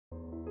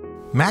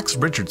Max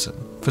Richardson,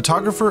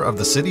 photographer of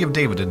the City of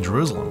David in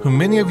Jerusalem, whom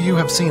many of you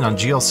have seen on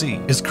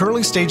GLC, is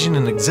currently staging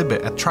an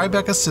exhibit at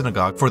Tribeca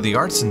Synagogue for the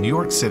Arts in New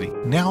York City,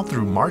 now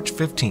through March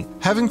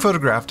 15th. Having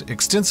photographed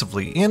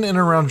extensively in and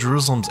around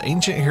Jerusalem's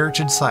ancient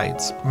heritage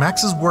sites,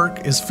 Max's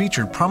work is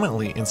featured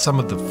prominently in some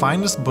of the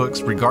finest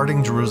books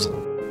regarding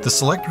Jerusalem. The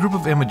select group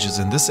of images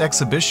in this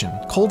exhibition,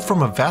 culled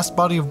from a vast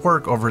body of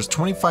work over his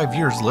 25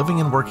 years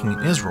living and working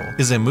in Israel,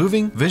 is a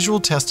moving, visual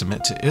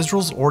testament to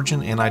Israel's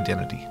origin and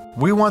identity.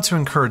 We want to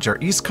encourage our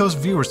East Coast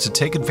viewers to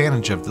take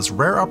advantage of this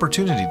rare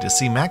opportunity to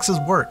see Max's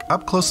work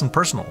up close and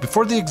personal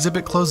before the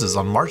exhibit closes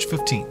on March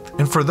 15th.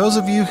 And for those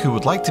of you who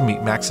would like to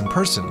meet Max in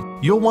person,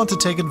 you'll want to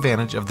take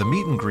advantage of the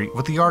meet and greet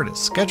with the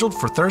artist scheduled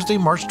for Thursday,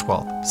 March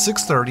 12th,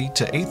 6:30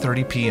 to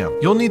 8:30 p.m.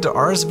 You'll need to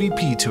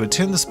RSVP to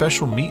attend the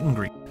special meet and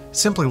greet.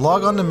 Simply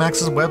log on to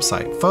Max's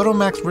website,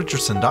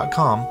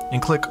 photomaxrichardson.com,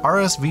 and click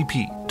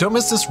RSVP. Don't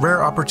miss this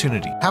rare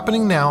opportunity,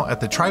 happening now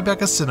at the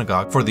Tribeca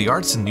Synagogue for the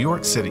Arts in New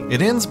York City.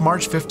 It ends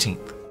March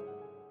 15th.